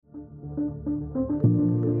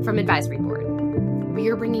From Advisory Board, we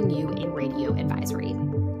are bringing you a radio advisory.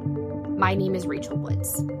 My name is Rachel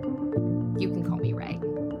Woods. You can call me Ray.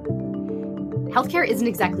 Healthcare isn't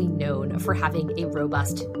exactly known for having a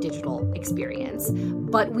robust digital experience,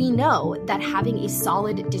 but we know that having a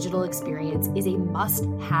solid digital experience is a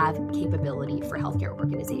must-have capability for healthcare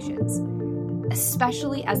organizations,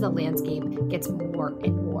 especially as the landscape gets more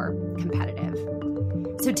and more competitive.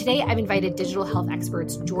 So today I've invited digital health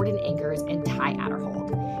experts Jordan Angers and Ty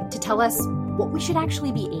Aderhold to tell us what we should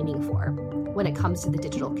actually be aiming for when it comes to the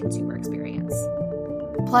digital consumer experience.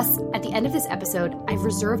 Plus, at the end of this episode, I've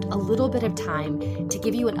reserved a little bit of time to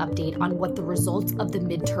give you an update on what the results of the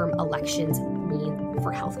midterm elections mean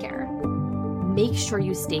for healthcare. Make sure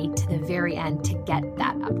you stay to the very end to get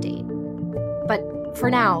that update. But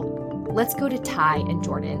for now, let's go to Ty and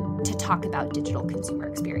Jordan to talk about digital consumer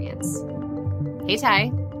experience. Hey,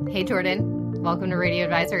 Ty. Hey, Jordan. Welcome to Radio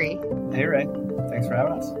Advisory. Hey, Ray. Thanks for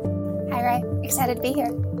having us. Hi, Ray. Excited to be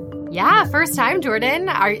here. Yeah, first time, Jordan.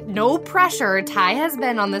 No pressure. Ty has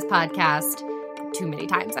been on this podcast too many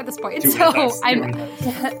times at this point.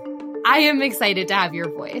 I am excited to have your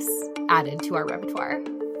voice added to our repertoire.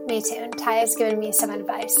 Me too. And Ty has given me some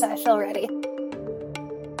advice, so I feel ready.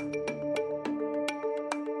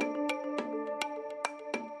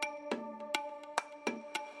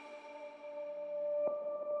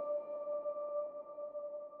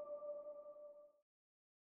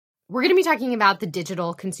 We're going to be talking about the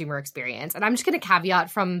digital consumer experience. And I'm just going to caveat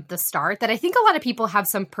from the start that I think a lot of people have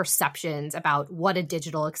some perceptions about what a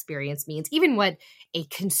digital experience means, even what a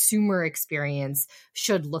consumer experience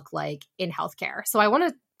should look like in healthcare. So I want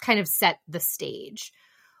to kind of set the stage.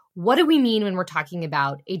 What do we mean when we're talking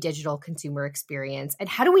about a digital consumer experience? And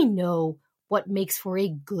how do we know what makes for a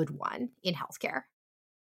good one in healthcare?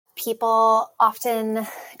 People often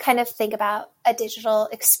kind of think about a digital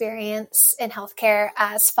experience in healthcare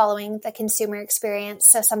as following the consumer experience.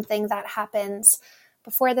 So something that happens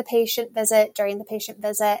before the patient visit, during the patient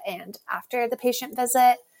visit, and after the patient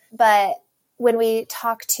visit. But when we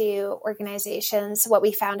talk to organizations, what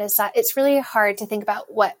we found is that it's really hard to think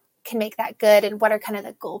about what can make that good and what are kind of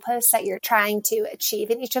the goalposts that you're trying to achieve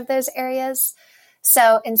in each of those areas.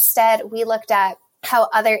 So instead, we looked at how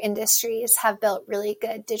other industries have built really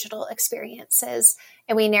good digital experiences.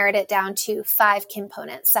 And we narrowed it down to 5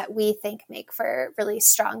 components that we think make for really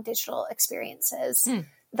strong digital experiences.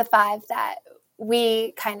 The 5 that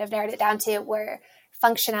we kind of narrowed it down to were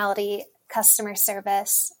functionality, customer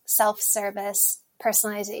service, self-service,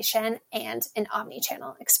 personalization, and an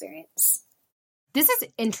omni-channel experience. This is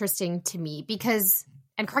interesting to me because,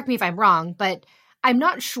 and correct me if I'm wrong, but I'm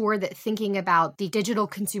not sure that thinking about the digital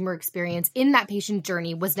consumer experience in that patient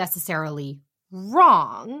journey was necessarily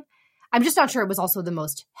wrong. I'm just not sure it was also the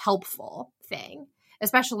most helpful thing,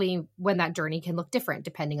 especially when that journey can look different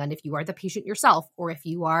depending on if you are the patient yourself or if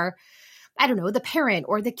you are, I don't know, the parent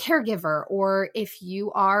or the caregiver or if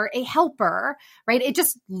you are a helper, right? It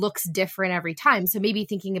just looks different every time. So maybe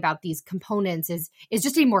thinking about these components is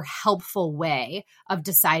just a more helpful way of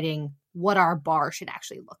deciding what our bar should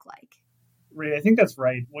actually look like. Ray, I think that's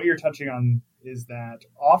right. What you're touching on is that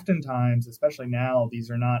oftentimes, especially now,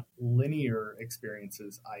 these are not linear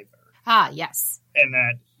experiences either. Yes. And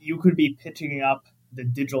that you could be pitching up the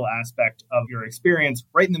digital aspect of your experience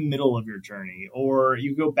right in the middle of your journey, or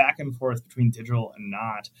you go back and forth between digital and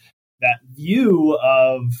not. That view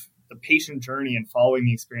of the patient journey and following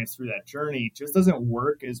the experience through that journey just doesn't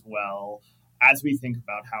work as well as we think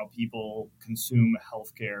about how people consume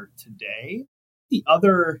healthcare today. The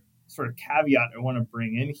other sort of caveat I want to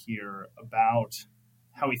bring in here about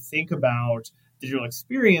how we think about digital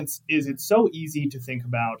experience is it's so easy to think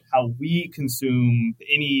about how we consume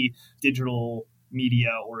any digital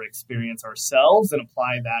media or experience ourselves and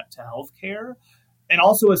apply that to healthcare, and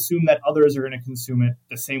also assume that others are going to consume it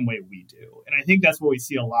the same way we do. And I think that's what we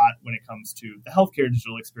see a lot when it comes to the healthcare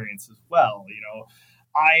digital experience as well. You know,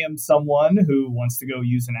 I am someone who wants to go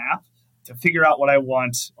use an app to figure out what I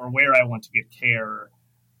want or where I want to get care.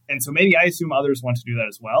 And so maybe I assume others want to do that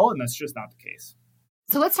as well, and that's just not the case.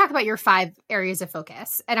 So let's talk about your 5 areas of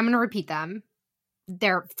focus, and I'm going to repeat them.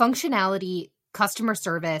 They're functionality, customer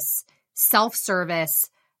service, self-service,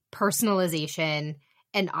 personalization,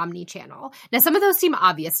 and omni-channel. Now, some of those seem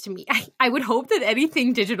obvious to me. I would hope that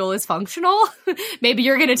anything digital is functional. Maybe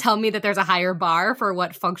you're going to tell me that there's a higher bar for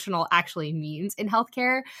what functional actually means in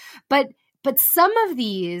healthcare. But some of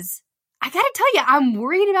these, I got to tell you, I'm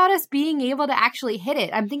worried about us being able to actually hit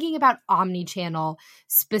it. I'm thinking about omni-channel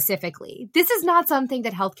specifically. This is not something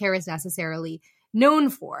that healthcare is necessarily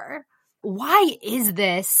known for. Why is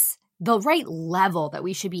this the right level that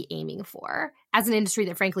we should be aiming for as an industry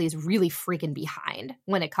that frankly is really freaking behind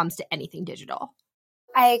when it comes to anything digital?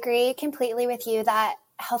 I agree completely with you that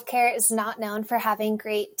healthcare is not known for having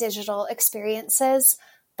great digital experiences,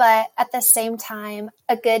 but at the same time,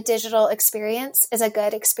 a good digital experience is a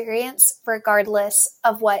good experience regardless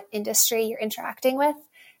of what industry you're interacting with.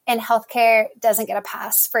 And healthcare doesn't get a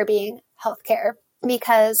pass for being healthcare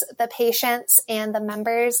because the patients and the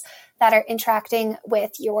members that are interacting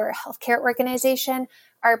with your healthcare organization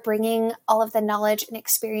are bringing all of the knowledge and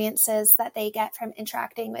experiences that they get from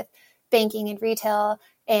interacting with banking and retail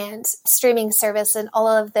and streaming service and all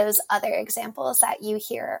of those other examples that you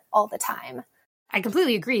hear all the time. I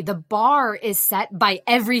completely agree. The bar is set by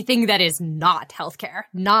everything that is not healthcare,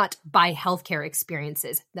 not by healthcare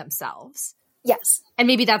experiences themselves. Yes. And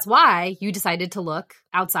maybe that's why you decided to look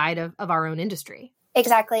outside of our own industry.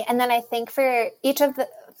 Exactly. And then I think for each of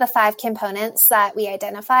the 5 components that we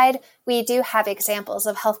identified, we do have examples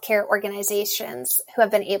of healthcare organizations who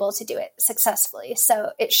have been able to do it successfully.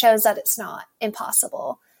 So it shows that it's not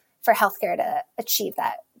impossible for healthcare to achieve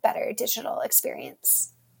that better digital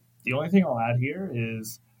experience. The only thing I'll add here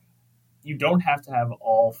is you don't have to have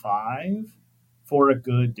all 5 for a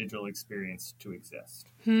good digital experience to exist.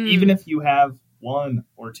 Even if you have 1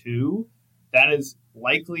 or 2, that is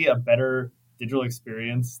likely a better digital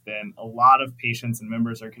experience than a lot of patients and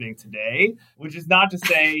members are getting today, which is not to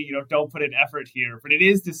say, don't put in effort here, but it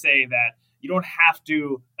is to say that you don't have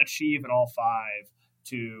to achieve in all 5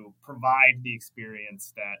 to provide the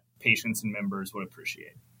experience that patients and members would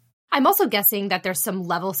appreciate. I'm also guessing that there's some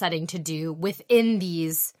level setting to do within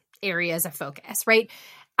these areas of focus, right?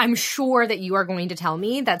 I'm sure that you are going to tell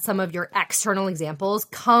me that some of your external examples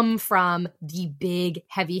come from the big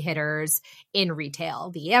heavy hitters in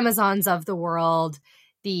retail, the Amazons of the world,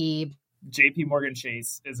 the JP Morgan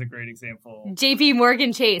Chase is a great example. JP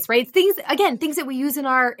Morgan Chase, right? Things that we use in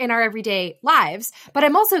our everyday lives. But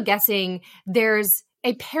I'm also guessing there's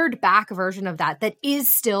a pared back version of that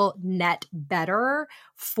is still net better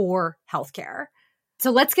for healthcare. So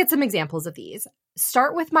let's get some examples of these.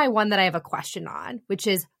 Start with my one that I have a question on, which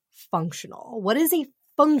is functional. What is a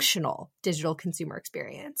functional digital consumer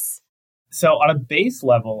experience? So on a base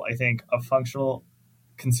level, I think a functional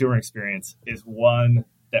consumer experience is one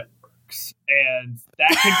that works. And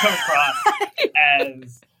that can come across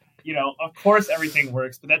as, of course everything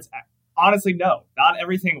works, but that's honestly, no, not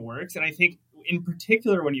everything works. And I think in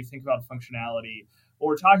particular, when you think about functionality, what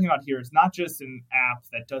we're talking about here is not just an app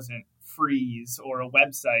that doesn't freeze or a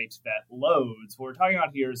website that loads. What we're talking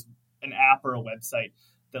about here is an app or a website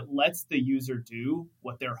that lets the user do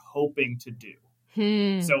what they're hoping to do.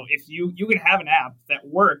 So if you can have an app that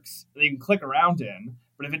works that you can click around in,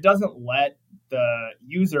 but if it doesn't let the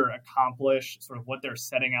user accomplish sort of what they're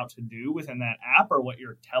setting out to do within that app or what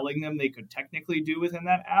you're telling them they could technically do within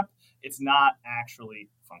that app, it's not actually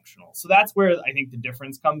functional. So that's where I think the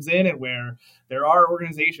difference comes in, and where there are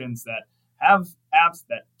organizations that have apps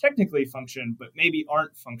that technically function, but maybe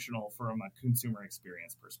aren't functional from a consumer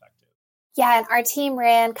experience perspective. Yeah, and our team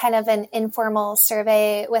ran kind of an informal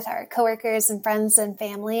survey with our coworkers and friends and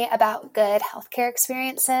family about good healthcare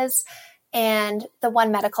experiences. And the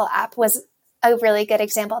One Medical app was a really good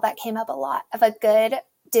example that came up a lot of a good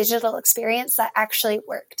digital experience that actually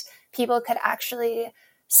worked. People could actually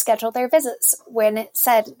schedule their visits when it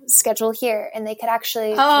said schedule here, and they could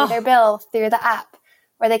actually pay their bill through the app,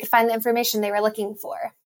 or they could find the information they were looking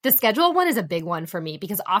for. The schedule one is a big one for me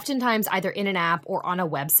because oftentimes either in an app or on a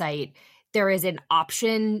website, there is an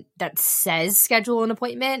option that says schedule an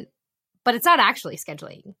appointment, but it's not actually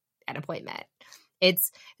scheduling an appointment.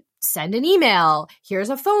 It's send an email,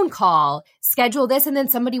 here's a phone call, schedule this, and then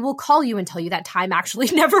somebody will call you and tell you that time actually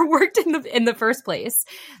never worked in the first place.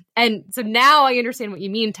 And so now I understand what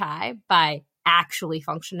you mean, Ty, by actually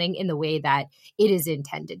functioning in the way that it is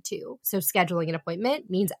intended to. So scheduling an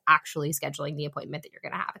appointment means actually scheduling the appointment that you're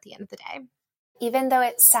going to have at the end of the day. Even though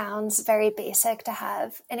it sounds very basic to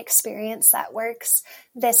have an experience that works,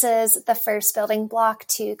 this is the first building block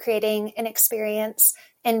to creating an experience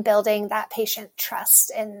and building that patient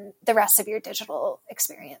trust in the rest of your digital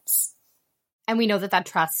experience. And we know that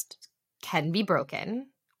trust can be broken,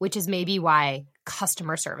 which is maybe why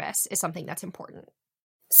customer service is something that's important.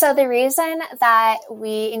 So the reason that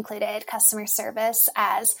we included customer service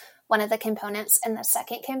as one of the components in the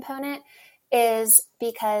second component is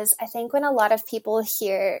because I think when a lot of people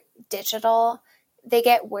hear digital, they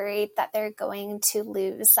get worried that they're going to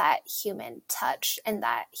lose that human touch and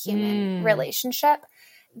that human relationship.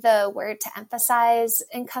 The word to emphasize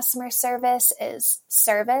in customer service is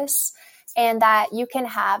service, and that you can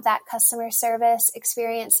have that customer service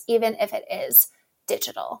experience even if it is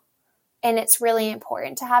digital. And it's really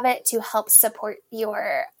important to have it to help support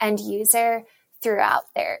your end user throughout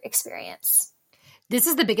their experience. This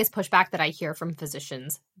is the biggest pushback that I hear from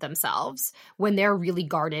physicians themselves when they're really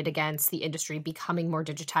guarded against the industry becoming more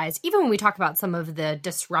digitized. Even when we talk about some of the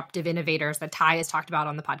disruptive innovators that Ty has talked about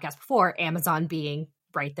on the podcast before, Amazon being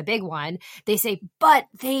right the big one, they say, but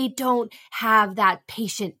they don't have that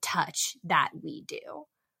patient touch that we do.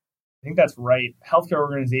 I think that's right. Healthcare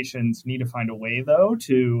organizations need to find a way, though,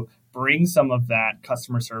 to bring some of that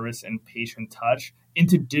customer service and patient touch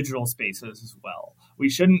into digital spaces as well. We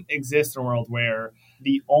shouldn't exist in a world where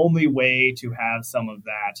the only way to have some of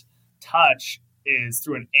that touch is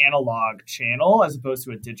through an analog channel as opposed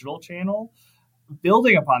to a digital channel.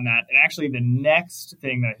 Building upon that, and actually the next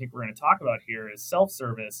thing that I think we're going to talk about here is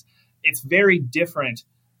self-service. It's very different,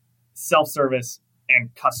 self-service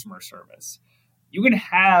and customer service. You can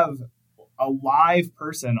have a live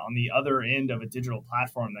person on the other end of a digital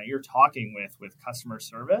platform that you're talking with customer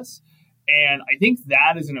service. And I think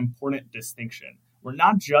that is an important distinction. We're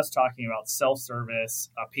not just talking about self-service,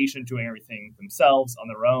 a patient doing everything themselves on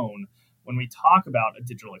their own when we talk about a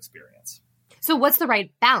digital experience. So what's the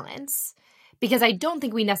right balance? Because I don't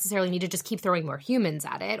think we necessarily need to just keep throwing more humans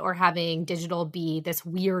at it or having digital be this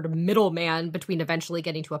weird middleman between eventually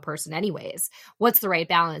getting to a person anyways. What's the right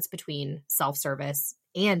balance between self-service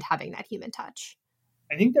and having that human touch?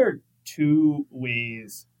 I think there are two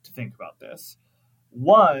ways to think about this.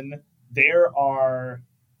 One, there are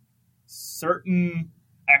certain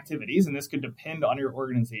activities, and this could depend on your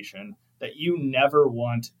organization, that you never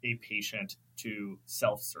want a patient to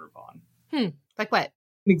self-serve on. Like what?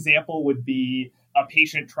 An example would be a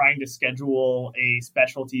patient trying to schedule a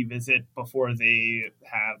specialty visit before they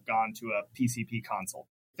have gone to a PCP consult.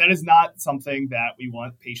 That is not something that we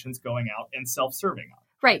want patients going out and self-serving on.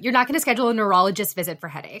 Right. You're not going to schedule a neurologist visit for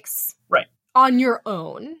headaches. Right. On your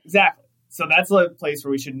own. Exactly. So that's a place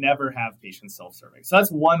where we should never have patients self-serving. So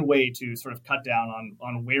that's one way to sort of cut down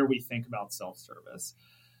on where we think about self-service.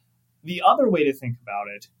 The other way to think about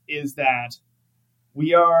it is that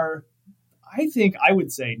we are, I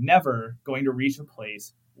would say, never going to reach a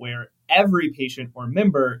place where every patient or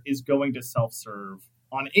member is going to self-serve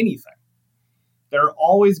on anything. There are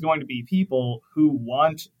always going to be people who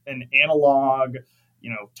want an analog,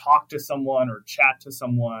 talk to someone or chat to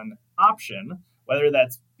someone option, whether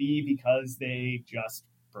that's be because they just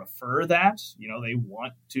prefer that, they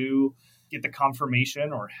want to get the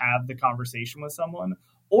confirmation or have the conversation with someone,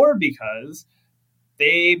 or because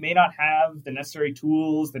they may not have the necessary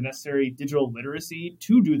tools, the necessary digital literacy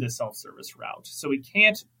to do the self-service route. So we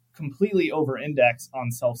can't completely over-index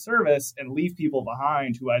on self-service and leave people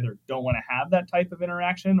behind who either don't want to have that type of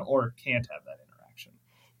interaction or can't have that interaction.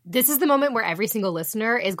 This is the moment where every single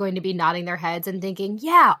listener is going to be nodding their heads and thinking,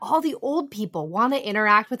 yeah, all the old people want to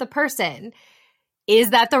interact with a person. Is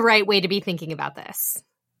that the right way to be thinking about this?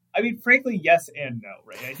 I mean, frankly, yes and no,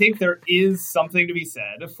 right? I think there is something to be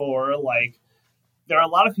said for, there are a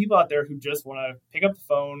lot of people out there who just want to pick up the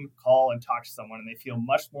phone, call, and talk to someone, and they feel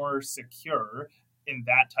much more secure in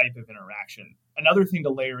that type of interaction. Another thing to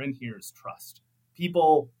layer in here is trust.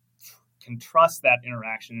 People can trust that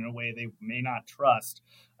interaction in a way they may not trust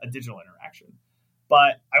a digital interaction.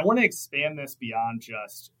 But I want to expand this beyond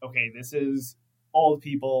just, okay, this is old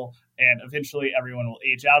people, and eventually everyone will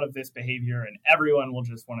age out of this behavior and everyone will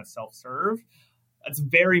just want to self-serve. That's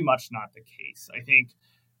very much not the case. I think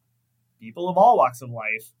people of all walks of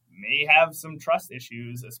life may have some trust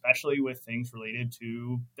issues, especially with things related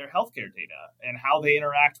to their healthcare data and how they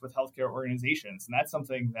interact with healthcare organizations. And that's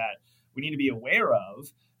something that we need to be aware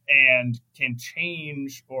of and can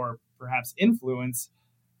change or perhaps influence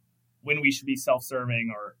when we should be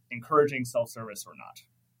self-serving or encouraging self-service or not.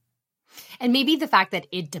 And maybe the fact that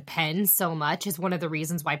it depends so much is one of the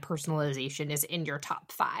reasons why personalization is in your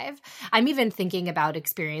top 5. I'm even thinking about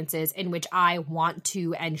experiences in which I want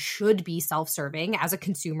to and should be self-serving as a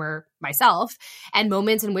consumer myself, and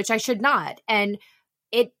moments in which I should not. And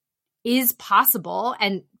it is possible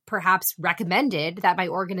and perhaps recommended that my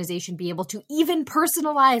organization be able to even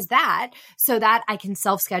personalize that so that I can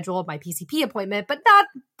self-schedule my PCP appointment, but not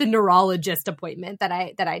the neurologist appointment that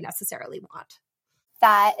I necessarily want.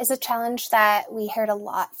 That is a challenge that we heard a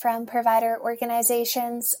lot from provider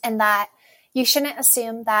organizations, and that you shouldn't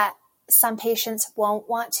assume that some patients won't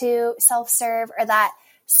want to self-serve or that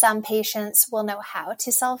some patients will know how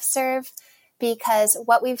to self-serve, because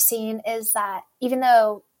what we've seen is that even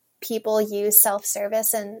though people use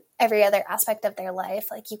self-service in every other aspect of their life,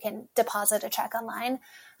 like you can deposit a check online,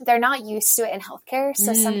 they're not used to it in healthcare.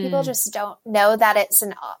 So some people just don't know that it's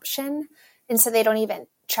an option. And so they don't even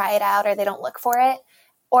try it out or they don't look for it.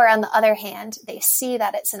 Or on the other hand, they see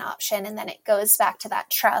that it's an option, and then it goes back to that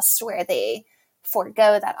trust where they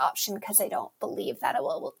forego that option because they don't believe that it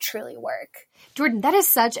will truly work. Jordan, that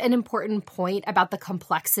is such an important point about the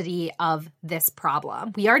complexity of this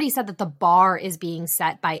problem. We already said that the bar is being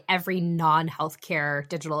set by every non-healthcare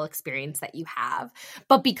digital experience that you have.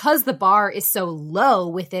 But because the bar is so low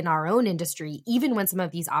within our own industry, even when some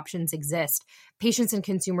of these options exist, patients and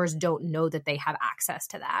consumers don't know that they have access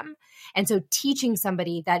to them. And so teaching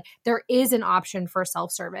somebody that there is an option for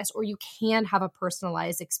self-service, or you can have a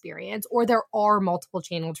personalized experience, or there are multiple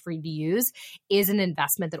channels for you to use, is an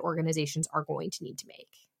investment that organizations are going to need to make.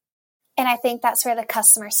 And I think that's where the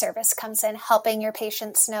customer service comes in, helping your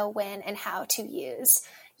patients know when and how to use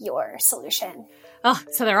your solution. Oh,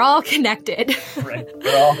 so they're all connected. Right.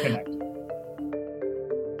 They're all connected.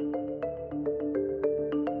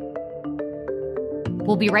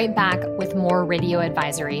 We'll be right back with more Radio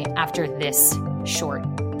Advisory after this short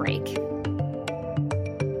break.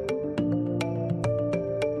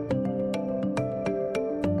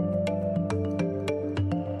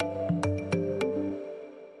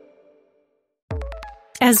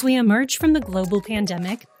 As we emerge from the global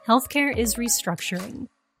pandemic, healthcare is restructuring.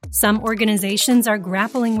 Some organizations are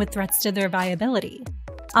grappling with threats to their viability.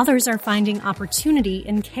 Others are finding opportunity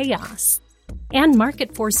in chaos. And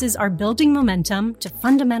market forces are building momentum to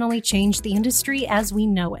fundamentally change the industry as we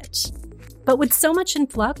know it. But with so much in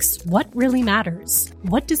flux, what really matters?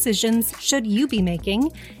 What decisions should you be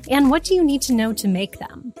making? And what do you need to know to make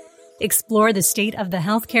them? Explore the state of the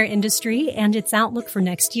healthcare industry and its outlook for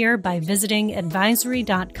next year by visiting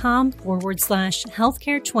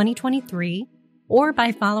advisory.com/healthcare 2023 or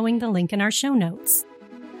by following the link in our show notes.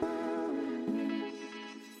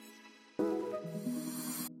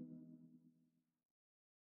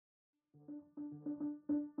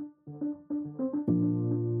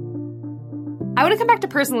 I want to come back to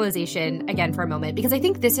personalization again for a moment, because I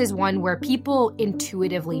think this is one where people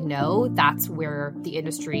intuitively know that's where the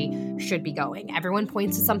industry should be going. Everyone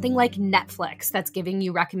points to something like Netflix that's giving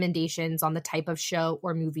you recommendations on the type of show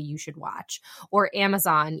or movie you should watch, or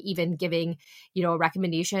Amazon even giving, a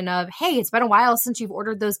recommendation of, hey, it's been a while since you've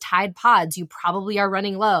ordered those Tide Pods. You probably are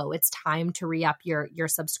running low. It's time to re-up your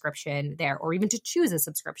subscription there, or even to choose a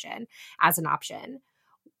subscription as an option.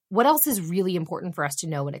 What else is really important for us to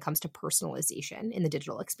know when it comes to personalization in the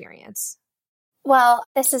digital experience? Well,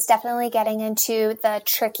 this is definitely getting into the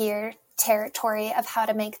trickier territory of how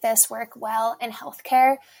to make this work well in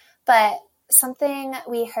healthcare. But something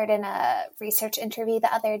we heard in a research interview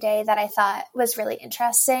the other day that I thought was really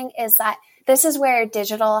interesting is that this is where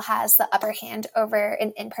digital has the upper hand over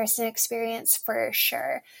an in-person experience for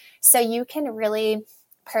sure. So you can really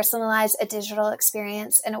personalize a digital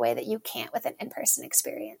experience in a way that you can't with an in-person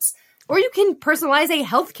experience. Or you can personalize a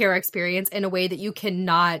healthcare experience in a way that you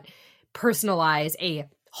cannot personalize a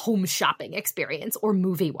home shopping experience or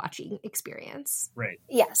movie watching experience. Right.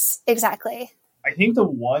 Yes, exactly. I think the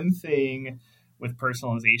one thing with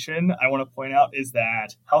personalization I want to point out is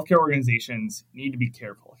that healthcare organizations need to be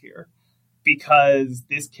careful here, because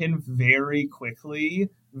this can very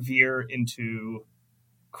quickly veer into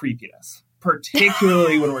creepiness,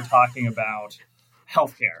 particularly when we're talking about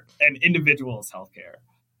healthcare and individuals' healthcare.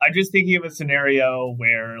 I'm just thinking of a scenario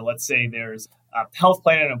where, let's say there's a health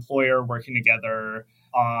plan and employer working together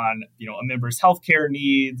on, a member's healthcare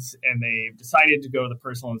needs, and they've decided to go the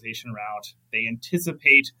personalization route. They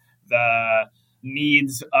anticipate the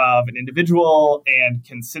needs of an individual and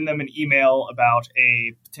can send them an email about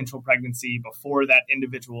a potential pregnancy before that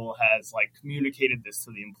individual has communicated this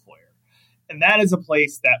to the employer. And that is a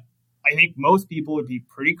place that I think most people would be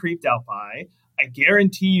pretty creeped out by. I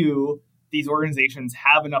guarantee you these organizations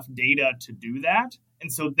have enough data to do that.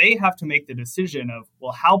 And so they have to make the decision of,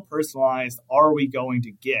 well, how personalized are we going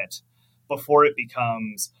to get before it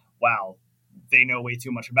becomes, wow, they know way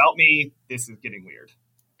too much about me. This is getting weird.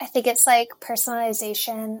 I think it's like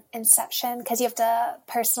personalization inception, because you have to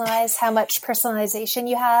personalize how much personalization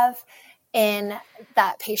you have in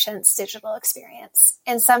that patient's digital experience.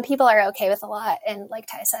 And some people are okay with a lot. And like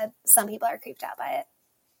Ty said, some people are creeped out by it.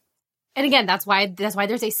 And again, that's why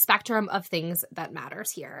there's a spectrum of things that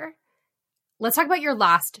matters here. Let's talk about your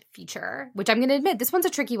last feature, which I'm going to admit, this one's a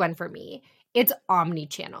tricky one for me. It's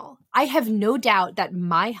omni-channel. I have no doubt that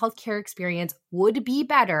my healthcare experience would be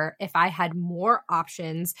better if I had more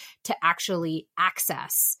options to actually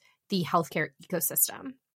access the healthcare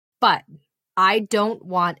ecosystem. But I don't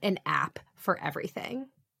want an app for everything.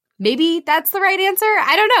 Maybe that's the right answer.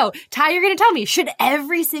 I don't know. Ty, you're going to tell me, should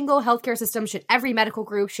every single healthcare system, should every medical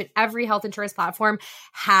group, should every health insurance platform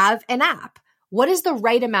have an app? What is the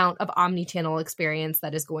right amount of omni-channel experience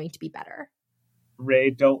that is going to be better?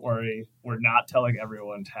 Ray, don't worry. We're not telling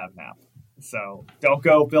everyone to have an app. So don't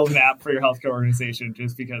go build an app for your healthcare organization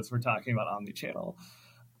just because we're talking about omnichannel.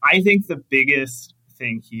 I think the biggest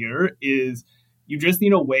thing here is you just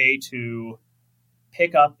need a way to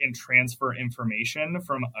pick up and transfer information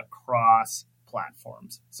from across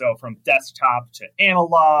platforms. So from desktop to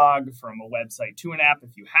analog, from a website to an app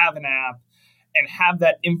if you have an app, and have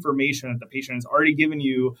that information that the patient has already given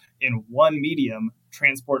you in one medium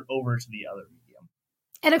transport over to the other medium.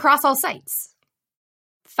 And across all sites.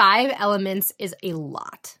 5 elements is a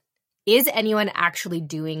lot. Is anyone actually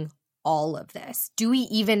doing all of this? Do we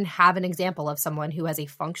even have an example of someone who has a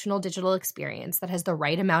functional digital experience that has the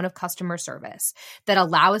right amount of customer service, that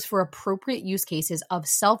allows for appropriate use cases of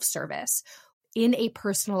self-service in a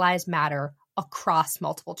personalized manner across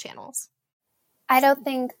multiple channels? I don't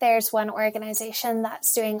think there's one organization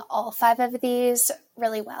that's doing all 5 of these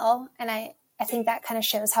really well. And I think that kind of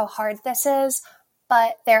shows how hard this is.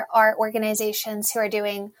 But there are organizations who are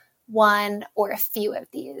doing one or a few of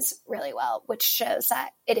these really well, which shows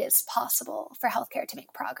that it is possible for healthcare to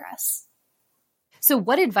make progress. So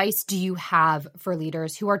what advice do you have for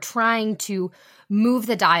leaders who are trying to move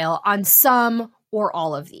the dial on some or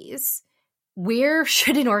all of these? Where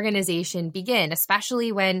should an organization begin,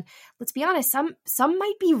 especially when, let's be honest, some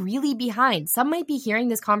might be really behind. Some might be hearing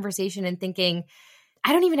this conversation and thinking,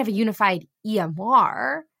 I don't even have a unified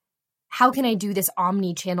EMR. How can I do this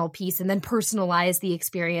omni-channel piece and then personalize the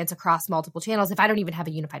experience across multiple channels if I don't even have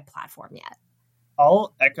a unified platform yet?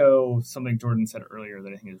 I'll echo something Jordan said earlier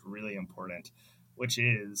that I think is really important, which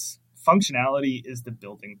is functionality is the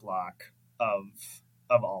building block of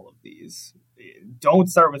all of these. Don't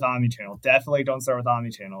start with omnichannel. Definitely don't start with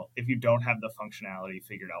omnichannel if you don't have the functionality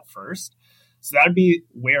figured out first. So that would be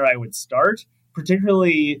where I would start,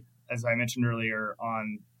 particularly, as I mentioned earlier,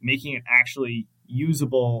 on making it actually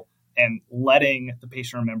usable and letting the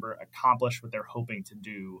patient or member accomplish what they're hoping to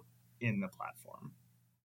do in the platform.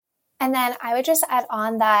 And then I would just add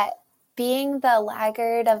on that being the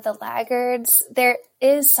laggard of the laggards, there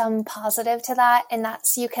is some positive to that. And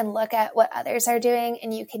that's you can look at what others are doing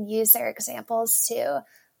and you can use their examples to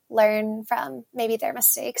learn from maybe their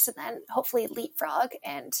mistakes and then hopefully leapfrog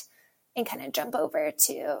and kind of jump over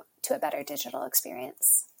to a better digital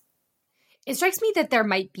experience. It strikes me that there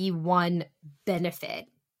might be one benefit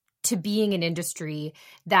to being an industry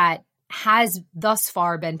that has thus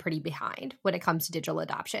far been pretty behind when it comes to digital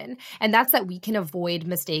adoption. And that's that we can avoid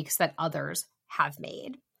mistakes that others have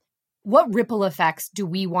made. What ripple effects do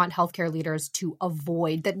we want healthcare leaders to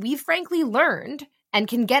avoid that we've frankly learned and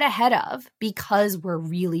can get ahead of because we're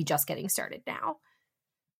really just getting started now?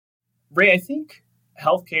 Ray, I think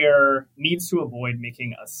healthcare needs to avoid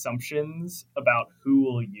making assumptions about who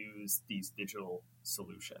will use these digital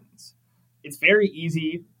solutions. It's very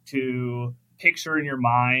easy to picture in your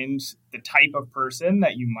mind the type of person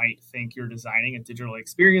that you might think you're designing a digital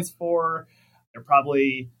experience for. They're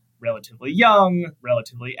probably relatively young,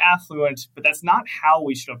 relatively affluent, but that's not how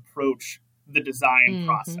we should approach the design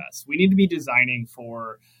process. We need to be designing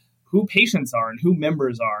for who patients are and who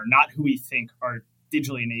members are, not who we think are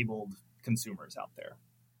digitally enabled consumers out there.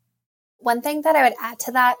 One thing that I would add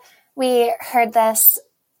to that, we heard this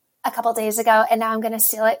a couple days ago, and now I'm going to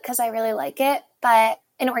steal it because I really like it. But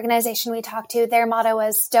an organization we talked to, their motto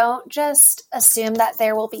was, don't just assume that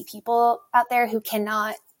there will be people out there who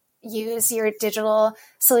cannot use your digital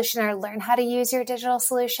solution or learn how to use your digital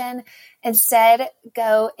solution. Instead,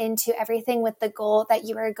 go into everything with the goal that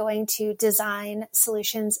you are going to design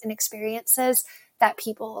solutions and experiences that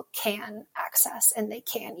people can access and they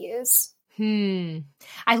can use.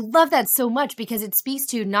 I love that so much because it speaks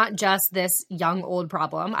to not just this young old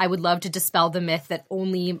problem. I would love to dispel the myth that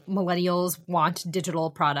only millennials want digital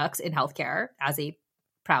products in healthcare as a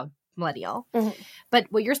proud millennial. But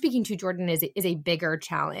what you're speaking to, Jordan, is a bigger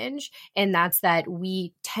challenge. And that's that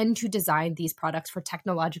we tend to design these products for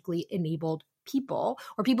technologically enabled people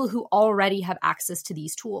or people who already have access to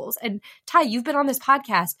these tools. And Ty, you've been on this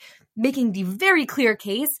podcast making the very clear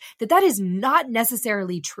case that that is not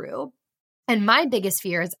necessarily true. And my biggest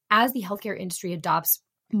fear is as the healthcare industry adopts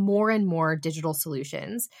more and more digital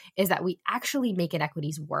solutions is that we actually make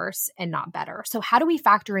inequities worse and not better. So how do we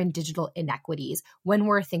factor in digital inequities when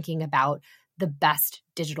we're thinking about the best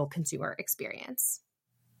digital consumer experience?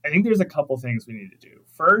 I think there's a couple things we need to do.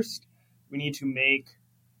 First, we need to make,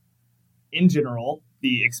 in general,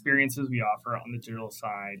 the experiences we offer on the digital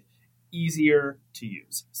side easier to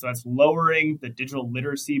use. So that's lowering the digital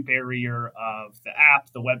literacy barrier of the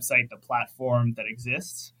app, the website, the platform that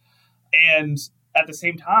exists. And at the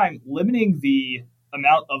same time, limiting the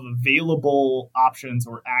amount of available options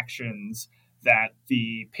or actions that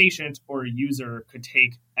the patient or user could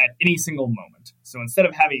take at any single moment. So instead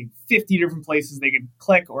of having 50 different places they could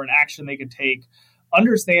click or an action they could take,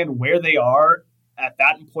 understand where they are at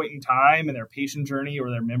that point in time in their patient journey or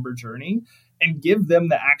their member journey, and give them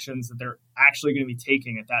the actions that they're actually going to be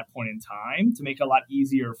taking at that point in time to make it a lot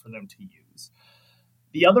easier for them to use.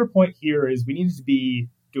 The other point here is we need to be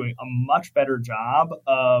doing a much better job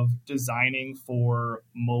of designing for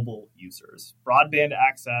mobile users. Broadband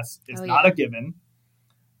access is not a given,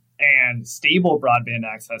 and stable broadband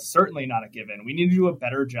access certainly not a given. We need to do a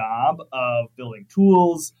better job of building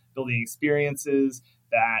tools, building experiences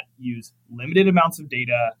that use limited amounts of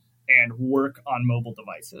data and work on mobile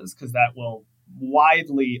devices, because that will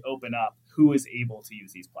widely open up who is able to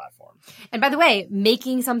use these platforms. And by the way,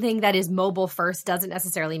 making something that is mobile first doesn't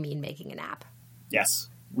necessarily mean making an app. Yes.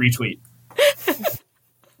 Retweet.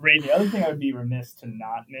 Ray, the other thing I would be remiss to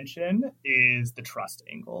not mention is the trust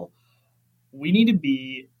angle. We need to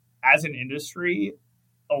be, as an industry,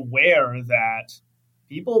 aware that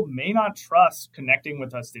people may not trust connecting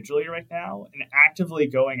with us digitally right now and actively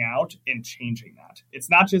going out and changing that. It's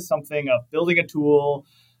not just something of building a tool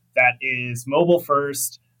that is mobile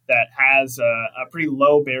first, that has a pretty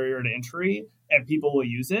low barrier to entry, and people will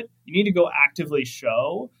use it. You need to go actively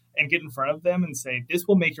show and get in front of them and say, this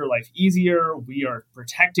will make your life easier. We are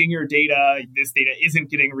protecting your data. This data isn't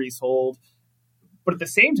getting resold. But at the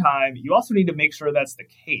same time, you also need to make sure that's the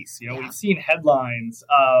case. We've seen headlines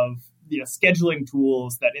of scheduling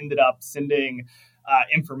tools that ended up sending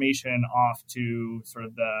information off to sort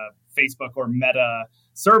of the Facebook or Meta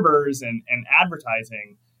servers and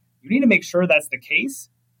advertising. You need to make sure that's the case.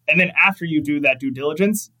 And then after you do that due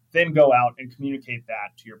diligence, then go out and communicate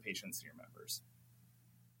that to your patients and your members.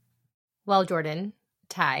 Well, Jordan,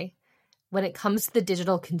 Ty, when it comes to the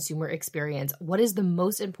digital consumer experience, what is the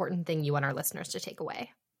most important thing you want our listeners to take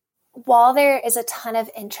away? While there is a ton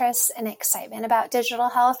of interest and excitement about digital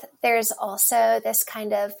health, there's also this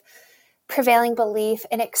kind of prevailing belief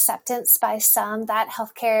and acceptance by some that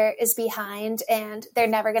healthcare is behind and they're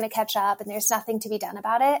never going to catch up and there's nothing to be done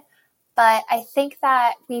about it. But I think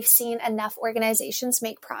that we've seen enough organizations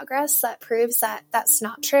make progress that proves that that's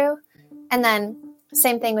not true. And then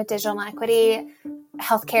same thing with digital equity.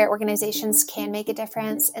 Healthcare organizations can make a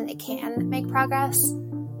difference and they can make progress.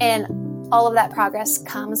 And all of that progress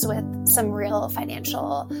comes with some real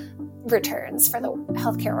financial returns for the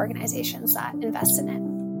healthcare organizations that invest in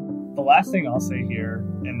it. The last thing I'll say here,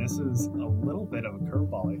 and this is a little bit of a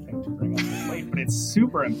curveball, I think, to bring up the plate, but it's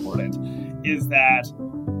super important, is that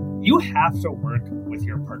you have to work with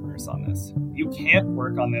your partners on this. You can't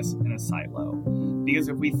work on this in a silo. Because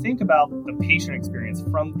if we think about the patient experience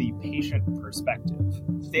from the patient perspective,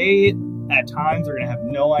 they at times are going to have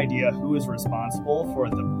no idea who is responsible for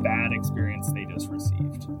the bad experience they just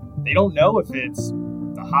received. They don't know if it's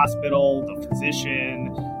the hospital, the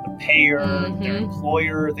physician, the payer, their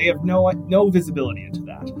employer. They have no visibility into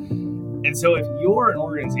that. And so if you're an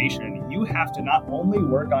organization, you have to not only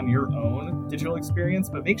work on your own digital experience,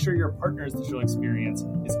 but make sure your partner's digital experience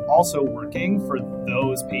is also working for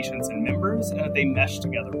those patients and members and that they mesh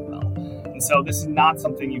together well. And so this is not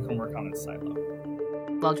something you can work on in silo.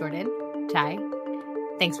 Well, Jordan, Ty,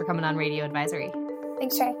 thanks for coming on Radio Advisory.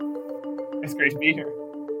 Thanks, Trey. It's great to be here.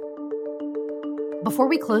 Before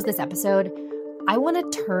we close this episode, I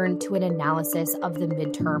want to turn to an analysis of the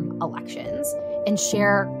midterm elections and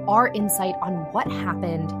share our insight on what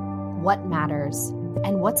happened, what matters,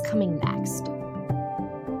 and what's coming next.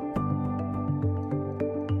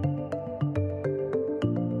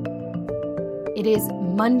 It is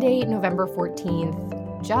Monday, November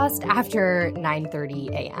 14th, just after 9:30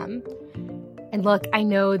 a.m. And look, I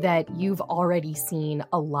know that you've already seen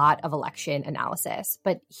a lot of election analysis,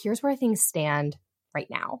 but here's where things stand right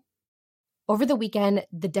now. Over the weekend,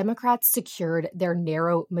 the Democrats secured their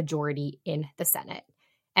narrow majority in the Senate.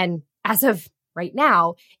 And as of right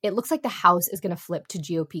now, it looks like the House is going to flip to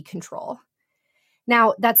GOP control.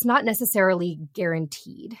 Now, that's not necessarily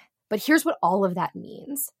guaranteed, but here's what all of that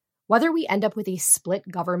means. Whether we end up with a split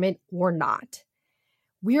government or not,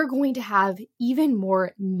 we are going to have even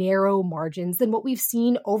more narrow margins than what we've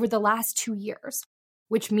seen over the last 2 years,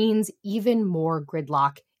 which means even more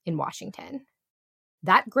gridlock in Washington.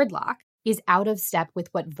 That gridlock is out of step with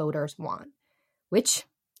what voters want, which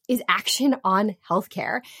is action on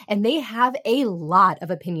healthcare. And they have a lot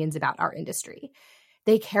of opinions about our industry.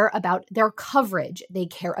 They care about their coverage. They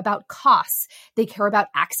care about costs. They care about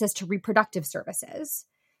access to reproductive services.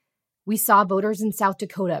 We saw voters in South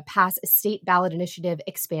Dakota pass a state ballot initiative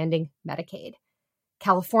expanding Medicaid.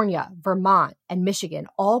 California, Vermont, and Michigan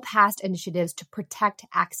all passed initiatives to protect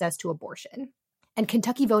access to abortion. and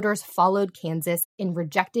Kentucky voters followed Kansas in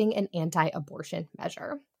rejecting an anti-abortion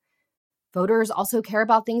measure. Voters also care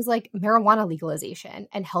about things like marijuana legalization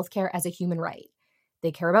and healthcare as a human right.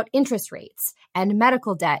 They care about interest rates and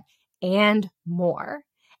medical debt and more.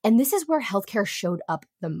 And this is where healthcare showed up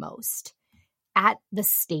the most, at the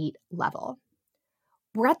state level.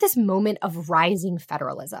 We're at this moment of rising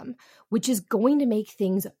federalism, which is going to make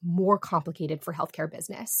things more complicated for healthcare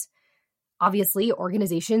business. Obviously,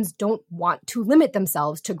 organizations don't want to limit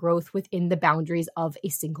themselves to growth within the boundaries of a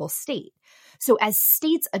single state. So as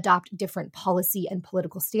states adopt different policy and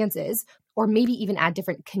political stances, or maybe even add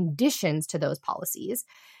different conditions to those policies,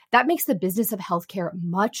 that makes the business of healthcare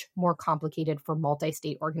much more complicated for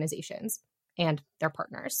multi-state organizations and their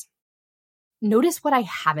partners. Notice what I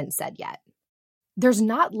haven't said yet. There's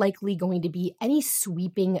not likely going to be any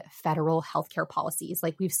sweeping federal healthcare policies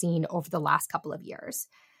like we've seen over the last couple of years.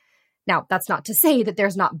 Now, that's not to say that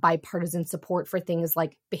there's not bipartisan support for things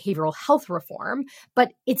like behavioral health reform,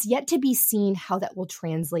 but it's yet to be seen how that will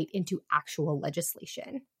translate into actual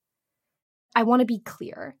legislation. I want to be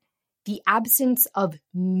clear. The absence of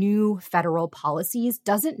new federal policies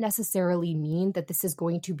doesn't necessarily mean that this is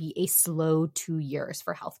going to be a slow 2 years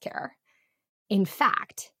for healthcare. In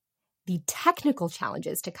fact, the technical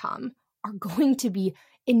challenges to come are going to be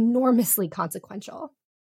enormously consequential.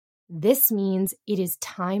 This means it is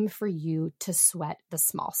time for you to sweat the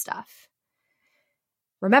small stuff.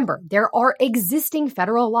 Remember, there are existing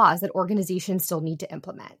federal laws that organizations still need to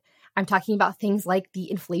implement. I'm talking about things like the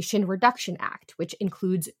Inflation Reduction Act, which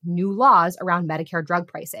includes new laws around Medicare drug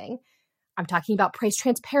pricing. I'm talking about price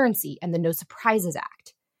transparency and the No Surprises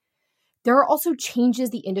Act. There are also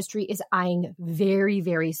changes the industry is eyeing very,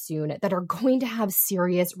 very soon that are going to have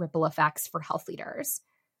serious ripple effects for health leaders.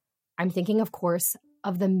 I'm thinking, of course,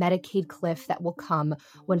 of the Medicaid cliff that will come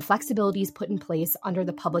when flexibility is put in place under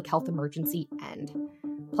the public health emergency end,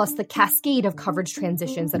 plus the cascade of coverage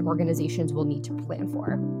transitions that organizations will need to plan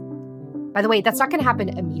for. By the way, that's not going to happen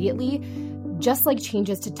immediately, just like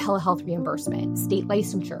changes to telehealth reimbursement, state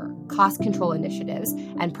licensure, cost control initiatives,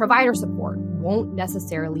 and provider support won't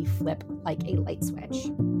necessarily flip like a light switch.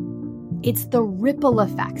 It's the ripple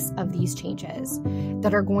effects of these changes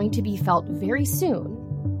that are going to be felt very soon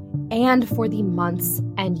and for the months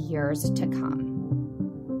and years to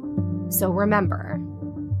come. So remember,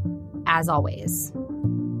 as always,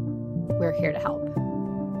 we're here to help.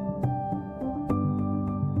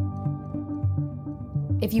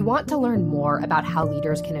 If you want to learn more about how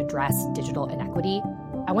leaders can address digital inequity,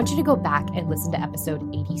 I want you to go back and listen to episode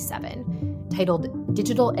 87, titled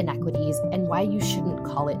Digital Inequities and Why You Shouldn't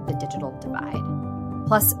Call It the Digital Divide.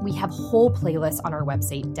 Plus, we have whole playlists on our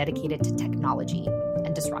website dedicated to technology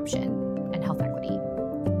and disruption and health equity.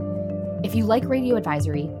 If you like Radio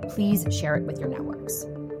Advisory, please share it with your networks.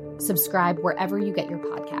 Subscribe wherever you get your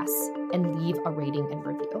podcasts and leave a rating and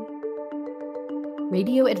review.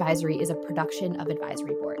 Radio Advisory is a production of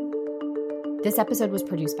Advisory Board. This episode was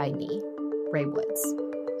produced by me, Ray Woods,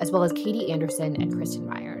 as well as Katie Anderson and Kristen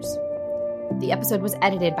Myers. The episode was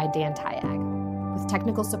edited by Dan Tyag, with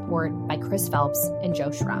technical support by Chris Phelps and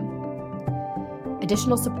Joe Schrum.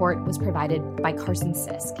 Additional support was provided by Carson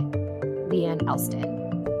Sisk, Leanne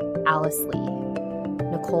Elston, Alice Lee,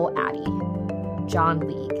 Nicole Addy, John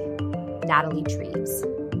League, Natalie Treves,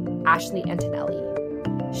 Ashley Antonelli,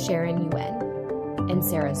 Sharon Yuen, and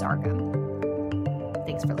Sarah Zargum.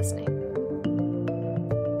 Thanks for listening.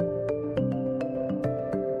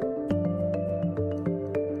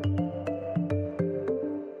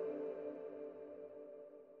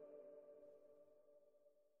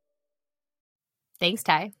 Thanks,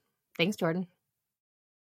 Ty. Thanks, Jordan.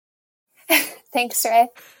 Thanks, Ray.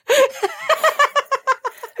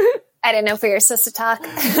 I didn't know if we were supposed to talk.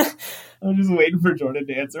 I'm just waiting for Jordan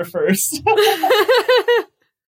to answer first.